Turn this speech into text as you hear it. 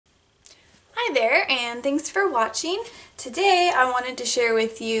Hi there, and thanks for watching. Today I wanted to share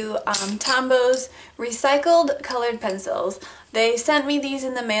with you Tombow's recycled colored pencils. They sent me these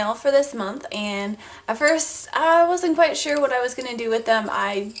in the mail for this month, and at first I wasn't quite sure what I was going to do with them.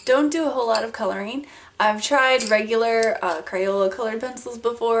 I don't do a whole lot of coloring. I've tried regular Crayola colored pencils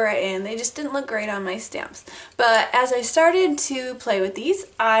before, and they just didn't look great on my stamps. But as I started to play with these,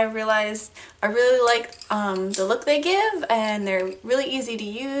 I realized I really like the look they give, and they're really easy to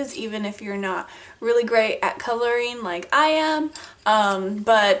use even if you're not really great at coloring like I am.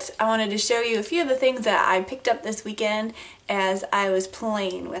 But I wanted to show you a few of the things that I picked up this weekend as I was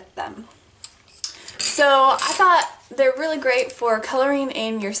playing with them. So I thought they're really great for coloring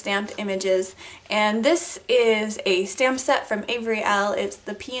in your stamped images, and this is a stamp set from Avery Elle. It's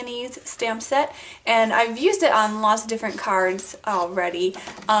the Peonies stamp set, and I've used it on lots of different cards already.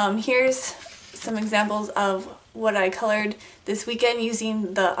 Here's some examples of what I colored this weekend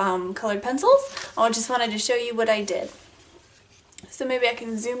using the colored pencils. I just wanted to show you what I did. So maybe I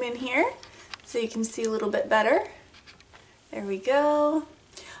can zoom in here so you can see a little bit better. There we go.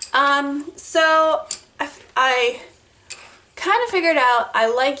 So I kind of figured out I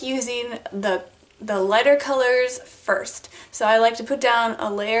like using the lighter colors first. So I like to put down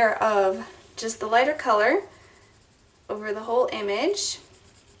a layer of just the lighter color over the whole image.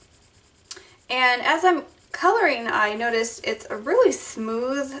 And as I'm coloring, I noticed it's a really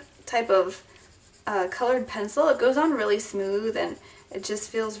smooth type of colored pencil. It goes on really smooth and it just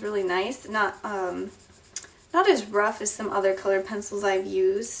feels really nice. Not as rough as some other colored pencils I've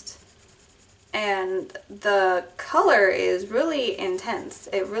used. And the color is really intense.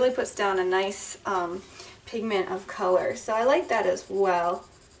 It really puts down a nice pigment of color. So I like that as well.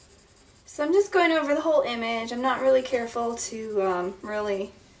 So I'm just going over the whole image. I'm not really careful to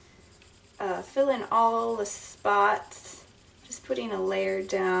really fill in all the spots. Just putting a layer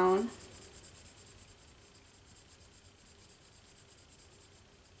down.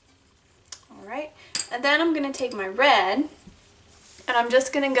 Alright, and then I'm going to take my red and I'm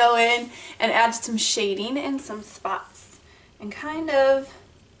just going to go in and add some shading in some spots and kind of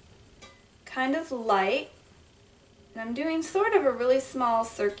light. And I'm doing sort of a really small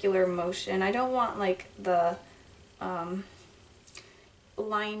circular motion. I don't want like the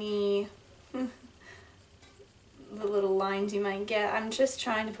liney, the little lines you might get. I'm just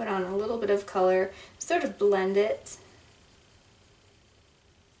trying to put on a little bit of color, sort of blend it.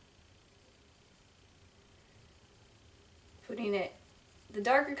 Putting it the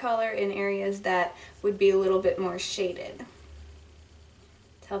darker color in areas that would be a little bit more shaded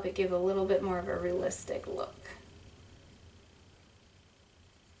to help it give a little bit more of a realistic look.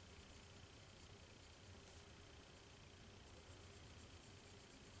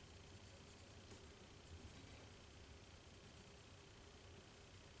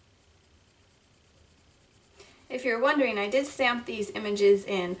 If you're wondering, I did stamp these images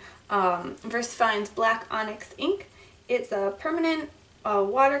in VersaFine's Black Onyx ink. It's a permanent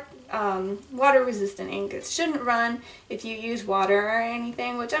water resistant ink. It shouldn't run if you use water or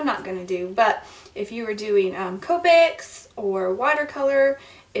anything, which I'm not going to do, but if you were doing Copics or watercolor,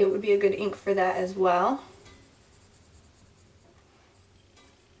 it would be a good ink for that as well.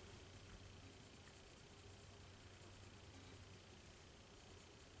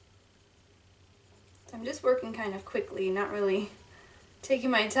 So I'm just working kind of quickly, not really taking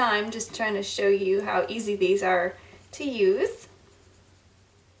my time, just trying to show you how easy these are to use.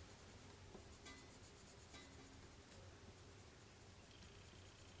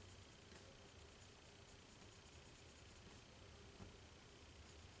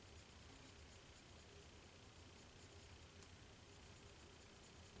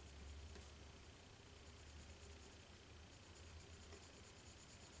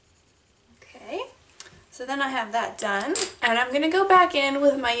 So then I have that done, and I'm going to go back in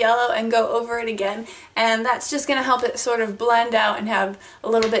with my yellow and go over it again, and that's just going to help it sort of blend out and have a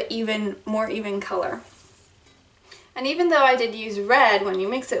little bit more even color. And even though I did use red, when you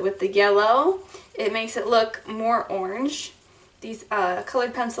mix it with the yellow, it makes it look more orange. These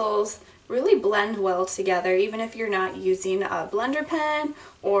colored pencils really blend well together, even if you're not using a blender pen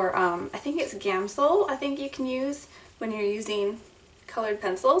or I think it's Gamsol I think you can use when you're using colored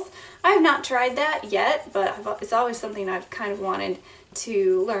pencils. I have not tried that yet, but it's always something I've kind of wanted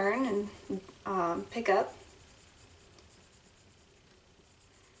to learn and pick up.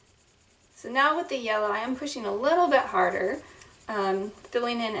 So now with the yellow, I am pushing a little bit harder,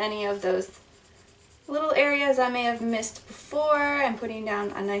 filling in any of those little areas I may have missed before and putting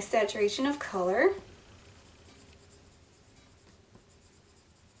down a nice saturation of color.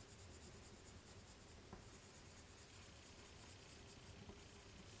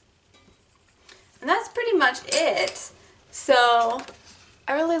 And that's pretty much it. So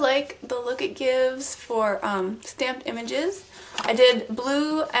I really like the look it gives for stamped images. I did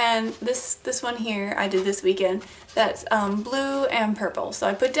blue and this one here I did this weekend. That's blue and purple. So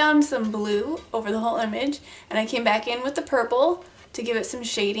I put down some blue over the whole image and I came back in with the purple to give it some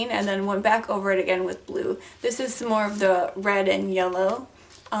shading and then went back over it again with blue. This is some more of the red and yellow.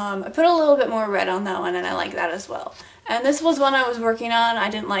 I put a little bit more red on that one and I like that as well. And this was one I was working on. I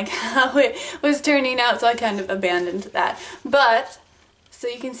didn't like how it was turning out, so I kind of abandoned that. But so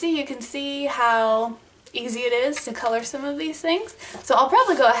you can see how easy it is to color some of these things. So I'll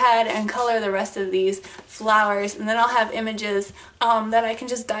probably go ahead and color the rest of these flowers, and then I'll have images that I can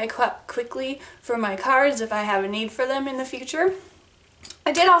just die quickly for my cards if I have a need for them in the future.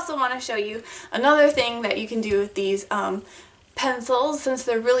 I did also want to show you another thing that you can do with these pencils. Since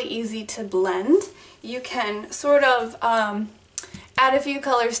they're really easy to blend, you can sort of add a few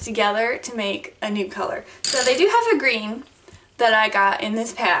colors together to make a new color. So they do have a green that I got in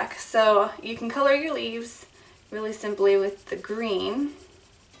this pack, so you can color your leaves really simply with the green.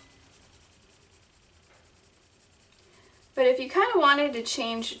 But if you kind of wanted to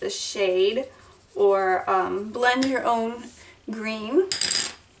change the shade or blend your own green,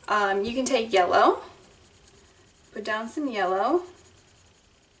 you can take yellow, put down some yellow,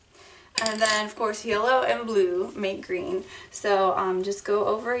 and then of course yellow and blue make green. So just go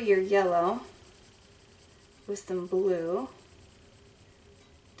over your yellow with some blue.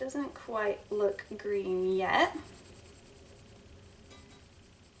 Doesn't quite look green yet,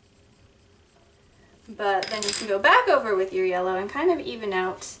 but then you can go back over with your yellow and kind of even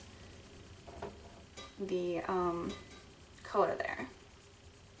out the color there.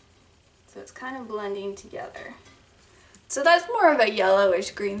 So it's kind of blending together. So that's more of a yellowish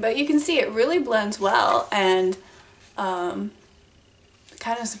green, but you can see it really blends well, and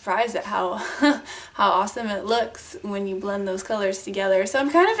kind of surprised at how how awesome it looks when you blend those colors together. So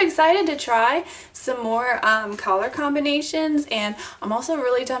I'm kind of excited to try some more color combinations, and I'm also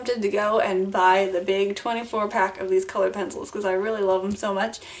really tempted to go and buy the big 24 pack of these colored pencils because I really love them so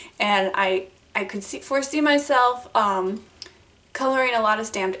much, and I could foresee myself coloring a lot of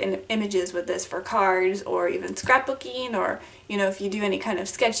stamped images with this for cards or even scrapbooking, or you know, if you do any kind of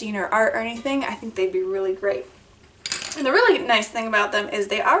sketching or art or anything, I think they'd be really great. And the really nice thing about them is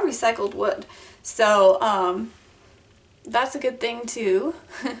they are recycled wood, so that's a good thing too.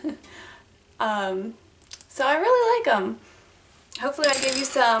 So I really like them. Hopefully I gave you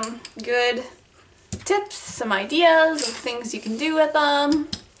some good tips, some ideas of things you can do with them,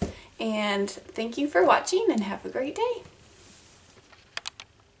 and thank you for watching and have a great day.